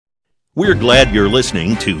We're glad you're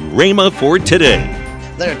listening to Rhema for Today.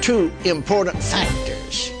 There are two important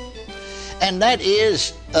factors, and that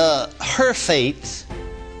is her faith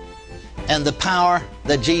and the power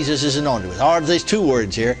that Jesus is anointed with. Or there's two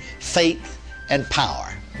words here, faith and power.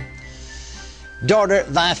 Daughter,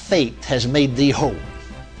 thy faith has made thee whole.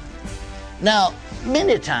 Now,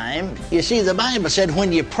 many times, you see, the Bible said,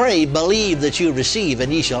 when you pray, believe that you receive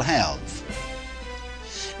and ye shall have.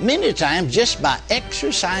 Many times, just by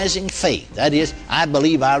exercising faith, that is, I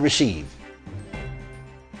believe I receive.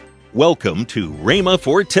 Welcome to Rhema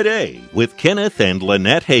for Today with Kenneth and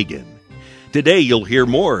Lynette Hagin. Today you'll hear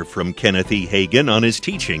more from Kenneth E. Hagin on his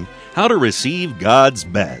teaching, How to Receive God's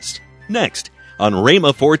Best, next on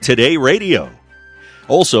Rhema for Today Radio.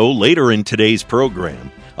 Also, later in today's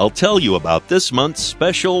program, I'll tell you about this month's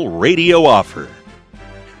special radio offer.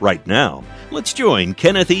 Right now, let's join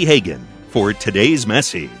Kenneth E. Hagin for today's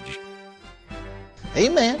message.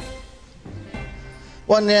 Amen.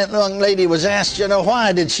 One young lady was asked,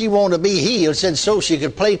 why did she want to be healed? Said so she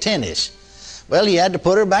could play tennis. Well, he had to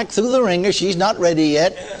put her back through the ringer. She's not ready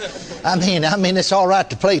yet. I mean, it's all right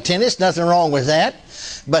to play tennis. Nothing wrong with that.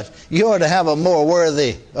 But you ought to have a more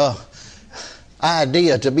worthy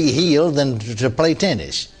idea to be healed than to play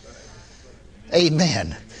tennis.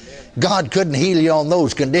 Amen. God couldn't heal you on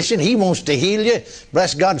those conditions. He wants to heal you.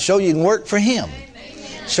 Bless God, so you can work for Him.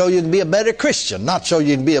 So you can be a better Christian, not so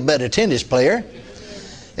you can be a better tennis player.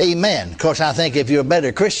 Amen. Of course, I think if you're a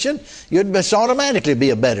better Christian, you'd just automatically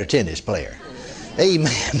be a better tennis player.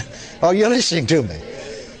 Amen. Are you listening to me?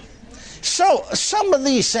 So, some of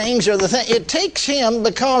these things are the thing. It takes Him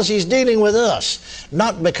because He's dealing with us,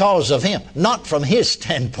 not because of Him. Not from His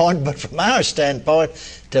standpoint, but from our standpoint,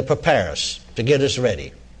 to prepare us, to get us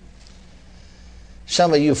ready.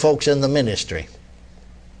 Some of you folks in the ministry,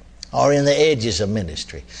 or in the edges of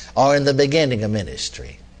ministry, or in the beginning of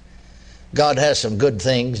ministry, God has some good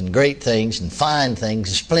things and great things and fine things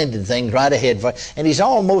and splendid things right ahead for you, and He's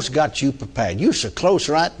almost got you prepared. You're so close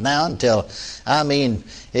right now until,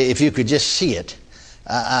 if you could just see it,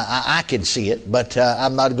 I can see it, but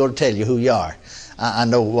I'm not going to tell you who you are. I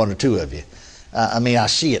know one or two of you. I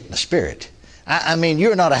see it in the Spirit.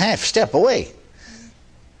 You're not a half step away.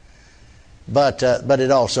 But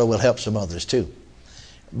it also will help some others too.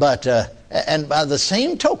 But and by the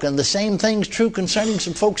same token, the same thing's true concerning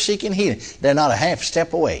some folks seeking healing. They're not a half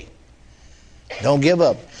step away. Don't give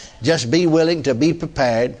up. Just be willing to be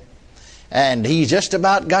prepared. And He's just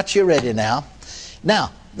about got you ready now.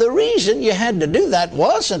 Now, the reason you had to do that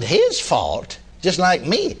wasn't His fault, just like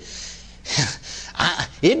me.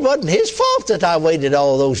 It wasn't His fault that I waited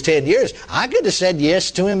all those 10 years. I could have said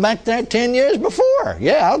yes to Him back there 10 years before.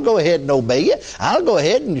 Yeah, I'll go ahead and obey you. I'll go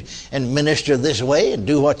ahead and minister this way and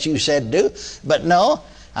do what you said do. But no,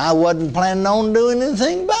 I wasn't planning on doing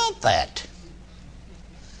anything about that.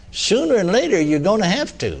 Sooner or later, you're going to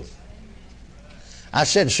have to. I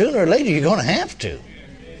said sooner or later, you're going to have to.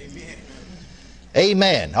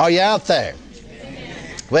 Amen. Are you out there? Amen.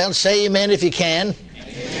 Well, say amen if you can.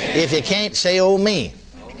 If you can't, say, oh me.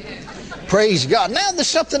 Praise God. Now there's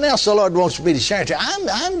something else the Lord wants me to share to you.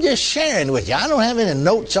 I'm just sharing with you. I don't have any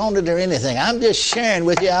notes on it or anything. I'm just sharing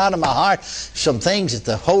with you out of my heart some things that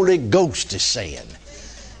the Holy Ghost is saying.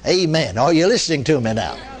 Amen. Are you listening to me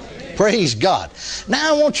now? Praise God.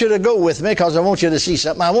 Now I want you to go with me because I want you to see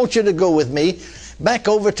something. I want you to go with me back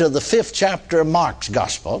over to the 5th chapter of Mark's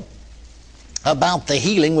Gospel about the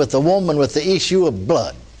healing with the woman with the issue of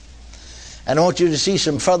blood. And I want you to see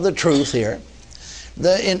some further truth here.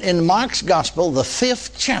 In Mark's Gospel, the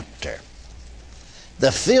 5th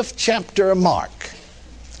chapter of Mark.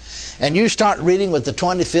 And you start reading with the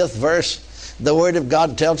 25th verse. The Word of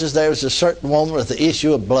God tells us there was a certain woman with the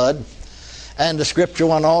issue of blood. And the Scripture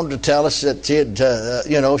went on to tell us that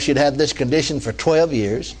she'd had this condition for 12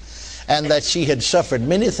 years. And that she had suffered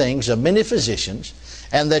many things of many physicians.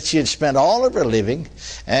 And that she had spent all of her living.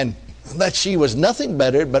 And that she was nothing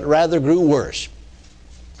better, but rather grew worse.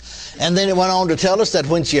 And then it went on to tell us that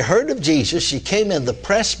when she heard of Jesus, she came in the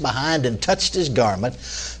press behind and touched His garment.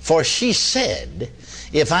 For she said,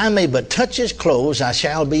 if I may but touch His clothes, I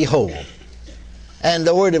shall be whole. And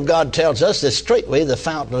the Word of God tells us that straightway the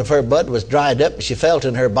fountain of her blood was dried up. She felt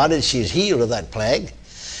in her body that she is healed of that plague.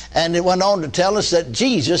 And it went on to tell us that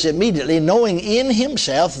Jesus immediately, knowing in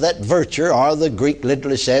Himself that virtue, or the Greek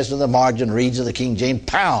literally says in the margin reads of the King James,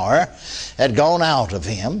 power, had gone out of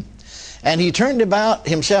Him. And He turned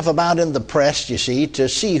himself about in the press, you see, to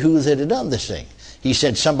see who that had done this thing. He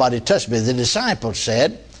said, somebody touched me. The disciples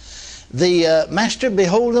said, Master,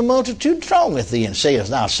 behold, the multitude throngeth thee, and saith,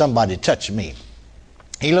 now somebody touched me.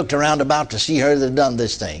 He looked around about to see her that had done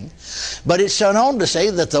this thing. But it went on to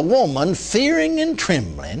say that the woman, fearing and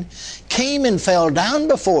trembling, came and fell down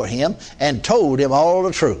before him and told him all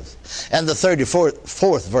the truth. And the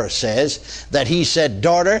 34th verse says that he said,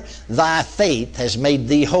 "Daughter, thy faith has made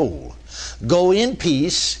thee whole. Go in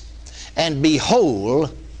peace and be whole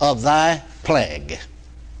of thy plague."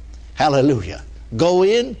 Hallelujah. Go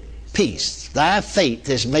in peace. Thy faith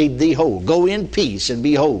has made thee whole. Go in peace and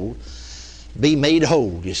be whole. Be made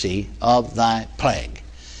whole, you see, of thy plague.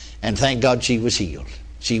 And thank God she was healed.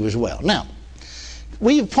 She was well. Now,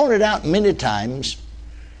 we've pointed out many times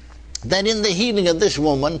that in the healing of this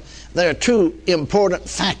woman, there are two important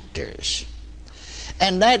factors.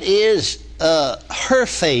 And that is her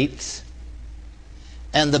faith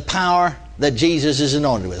and the power that Jesus is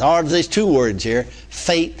anointed with. Or there's two words here,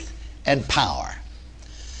 faith and power.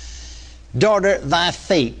 Daughter, thy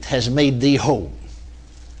faith has made thee whole.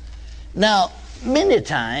 Now, many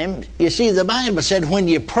times, you see, the Bible said, when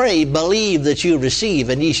you pray, believe that you receive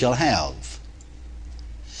and ye shall have.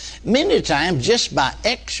 Many times, just by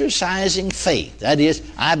exercising faith, that is,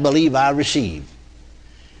 I believe I receive,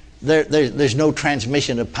 there's no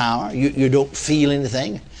transmission of power. You don't feel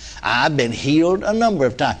anything. I've been healed a number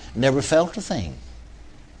of times. Never felt a thing.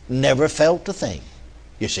 Never felt a thing,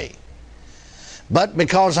 you see. But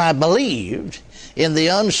because I believed in the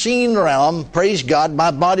unseen realm, praise God,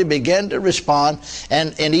 my body began to respond.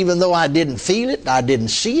 And even though I didn't feel it, I didn't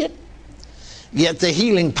see it, yet the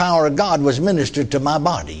healing power of God was ministered to my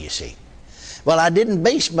body, you see. Well, I didn't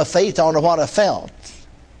base my faith on what I felt.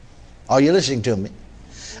 Are you listening to me?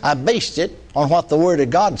 I based it on what the Word of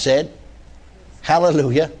God said.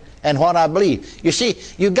 Hallelujah. And what I believe. You see,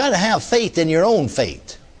 you've got to have faith in your own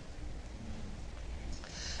faith.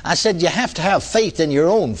 I said you have to have faith in your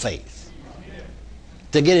own faith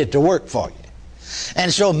to get it to work for you.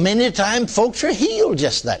 And so many times folks are healed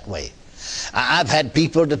just that way. I've had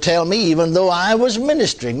people to tell me, even though I was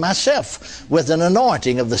ministering myself with an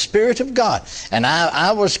anointing of the Spirit of God, and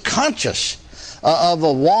I was conscious of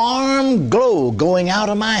a warm glow going out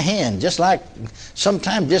of my hand, just like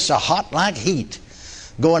sometimes just a hot like heat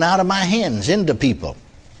going out of my hands into people.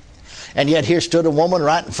 And yet here stood a woman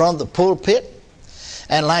right in front of the pulpit,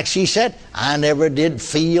 and like she said, I never did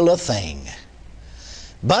feel a thing.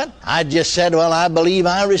 But I just said, well, I believe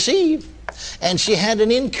I receive. And she had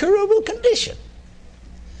an incurable condition.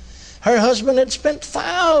 Her husband had spent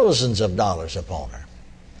thousands of dollars upon her.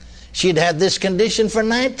 She'd had this condition for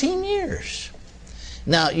 19 years.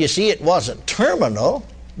 Now, you see, it wasn't terminal,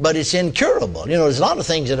 but it's incurable. You know, there's a lot of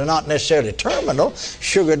things that are not necessarily terminal.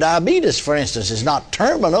 Sugar diabetes, for instance, is not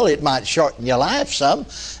terminal. It might shorten your life some,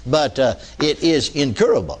 but it is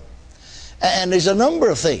incurable. And there's a number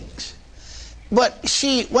of things. But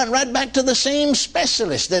she went right back to the same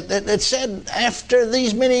specialist that said after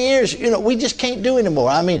these many years, you know, we just can't do anymore.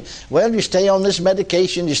 I mean, well, you stay on this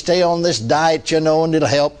medication, you stay on this diet, you know, and it'll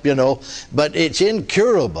help, you know, but it's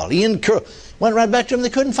incurable. Went right back to them. They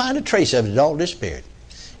couldn't find a trace of it. It all disappeared.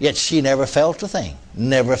 Yet she never felt a thing.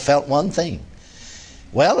 Never felt one thing.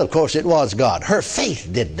 Well, of course, it was God. Her faith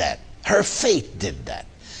did that. Her faith did that.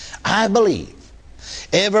 I believe.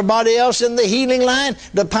 Everybody else in the healing line,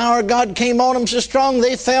 the power of God came on them so strong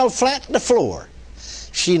they fell flat to the floor.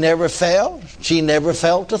 She never fell. She never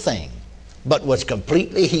felt a thing, but was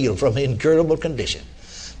completely healed from an incurable condition.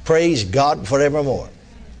 Praise God forevermore.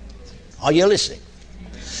 Are you listening?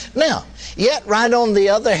 Now, yet right on the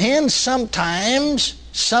other hand, sometimes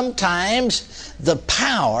the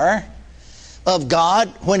power of God,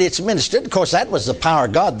 when it's ministered, of course that was the power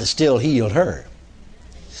of God that still healed her.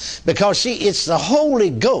 Because, see, it's the Holy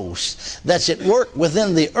Ghost that's at work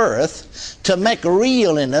within the earth to make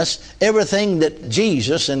real in us everything that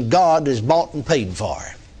Jesus and God has bought and paid for.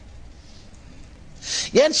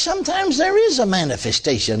 Yet sometimes there is a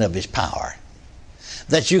manifestation of His power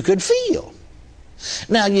that you could feel.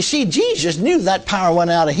 Now, you see, Jesus knew that power went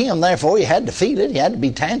out of Him, therefore He had to feel it. He had to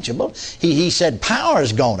be tangible. He said, power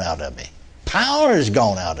has gone out of me. Power has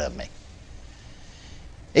gone out of me.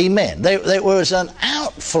 Amen. There was an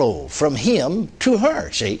outflow from Him to her,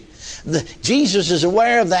 see. Jesus is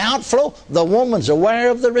aware of the outflow. The woman's aware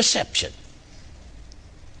of the reception.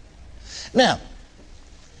 Now,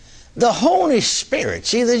 the Holy Spirit,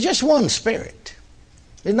 see, there's just one Spirit.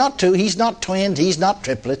 There's not two. He's not twins. He's not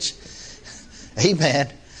triplets.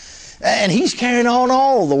 Amen. And He's carrying on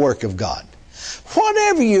all the work of God.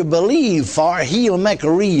 Whatever you believe for, He'll make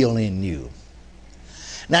real in you.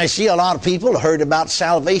 Now, you see, a lot of people heard about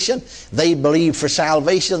salvation. They believe for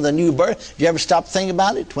salvation, the new birth. Do you ever stop to think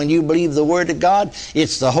about it? When you believe the Word of God,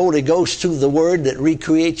 it's the Holy Ghost through the Word that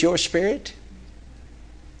recreates your spirit.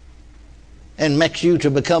 and makes you to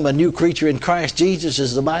become a new creature in Christ Jesus,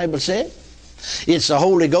 as the Bible said. It's the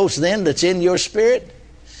Holy Ghost then that's in your spirit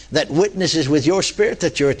that witnesses with your spirit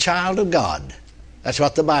that you're a child of God. That's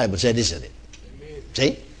what the Bible said, isn't it? Amen.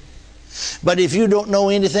 See? But if you don't know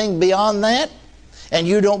anything beyond that, and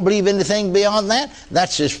you don't believe anything beyond that,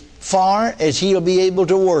 that's as far as He'll be able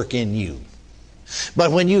to work in you.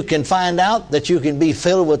 But when you can find out that you can be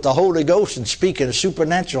filled with the Holy Ghost and speak in a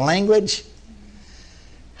supernatural language,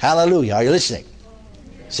 hallelujah, are you listening?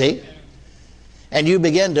 See? And you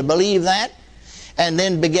begin to believe that, and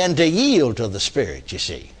then begin to yield to the Spirit, you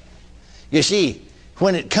see. You see,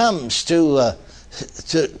 when it comes to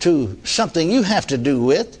something you have to do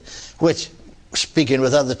with, which, speaking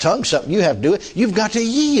with other tongues, something you have to do with, you've got to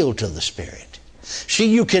yield to the Spirit. See,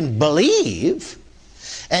 you can believe,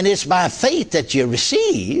 and it's by faith that you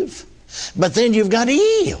receive, but then you've got to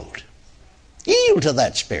yield. Yield to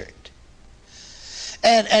that Spirit.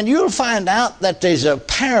 And you'll find out that there's a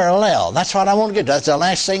parallel. That's what I want to get to. That's the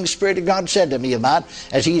last thing the Spirit of God said to me about,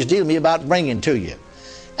 as He's dealing with me about bringing to you.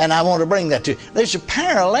 And I want to bring that to you. There's a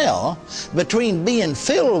parallel between being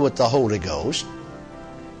filled with the Holy Ghost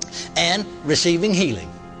and receiving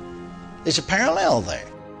healing. There's a parallel there.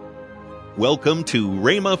 Welcome to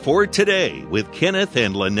Rhema for Today with Kenneth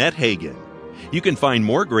and Lynette Hagin. You can find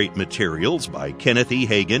more great materials by Kenneth E.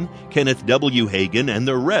 Hagin, Kenneth W. Hagin, and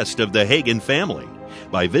the rest of the Hagin family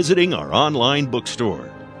by visiting our online bookstore.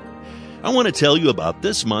 I want to tell you about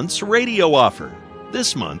this month's radio offer.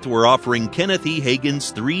 This month, we're offering Kenneth E.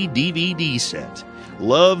 Hagin's 3-DVD set,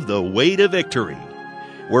 Love the Way to Victory.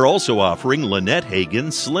 We're also offering Lynette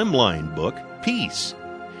Hagin's slimline book, Peace.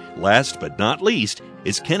 Last but not least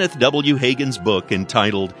is Kenneth W. Hagin's book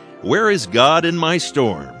entitled, Where is God in My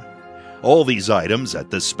Storm? All these items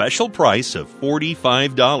at the special price of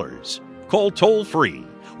 $45. Call toll-free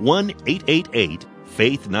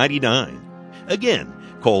 1-888-FAITH-99. Again,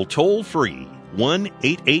 call toll-free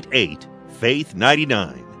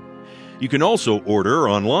 1-888-FAITH-99. You can also order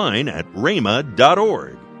online at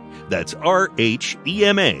rhema.org. That's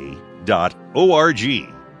RHEMA.org.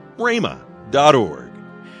 rhema.org.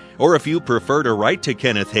 Or if you prefer to write to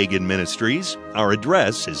Kenneth Hagin Ministries, our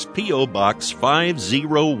address is P.O. Box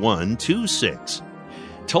 50126,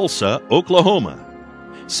 Tulsa, Oklahoma,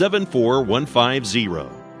 74150.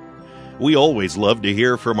 We always love to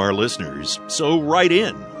hear from our listeners, so write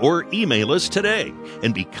in or email us today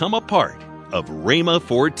and become a part of Rhema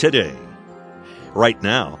for Today. Right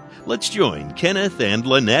now, let's join Kenneth and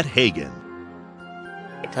Lynette Hagin.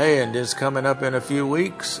 Hey, and it's coming up in a few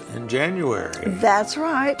weeks in January. That's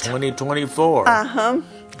right. 2024. Uh-huh.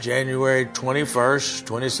 January 21st,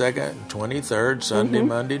 22nd, and 23rd, Sunday,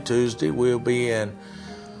 Monday, Tuesday. We'll be in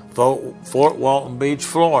Fort Walton Beach,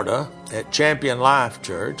 Florida at Champion Life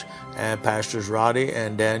Church, and Pastors Roddy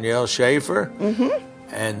and Danielle Schaefer.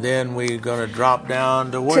 And then we're going to drop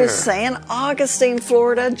down to where? To San Augustine,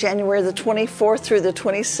 Florida, January the 24th through the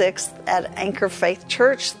 26th at Anchor Faith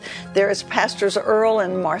Church. There is Pastors Earl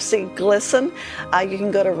and Marcy Glisson. You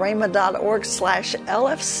can go to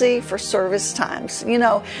rhema.org/LFC for service times. You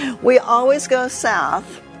know, we always go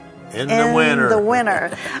south in the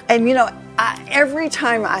winter. And, you know, every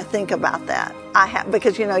time I think about that,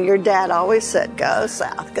 because, you know, your dad always said, go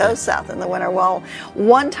south in the winter. Well,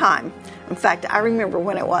 one time, in fact, I remember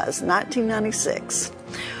when it was, 1996.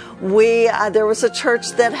 There was a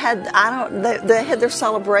church that had, they had their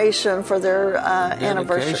celebration for their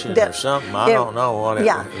anniversary. Or something, I don't know what it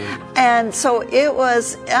was. And so it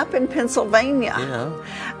was up in Pennsylvania. Yeah.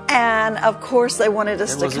 And, of course, they wanted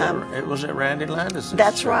us to come. It was at Randy Landis'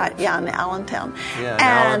 That's church. right, yeah, in Allentown. Yeah, in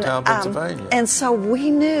Allentown, Pennsylvania. And so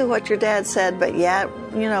we knew what your dad said, but yet,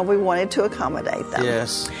 you know, we wanted to accommodate them.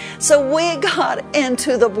 Yes. So we got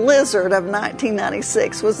into the blizzard of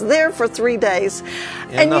 1996, was there for 3 days.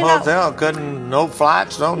 In the hotel, no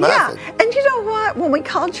flights, no nothing. Yeah, and you know what? When we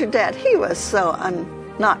called your dad, he was so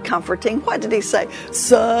not comforting. What did he say?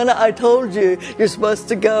 Son, I told you, you're supposed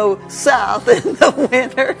to go south in the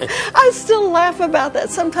winter. I still laugh about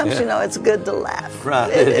that. Sometimes, you know, it's good to laugh.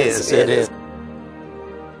 Right, it is.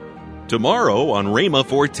 Tomorrow on Rhema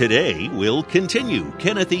for Today, we'll continue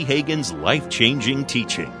Kenneth E. Hagin's life-changing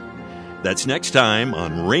teaching. That's next time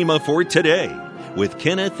on Rhema for Today with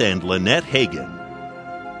Kenneth and Lynette Hagin.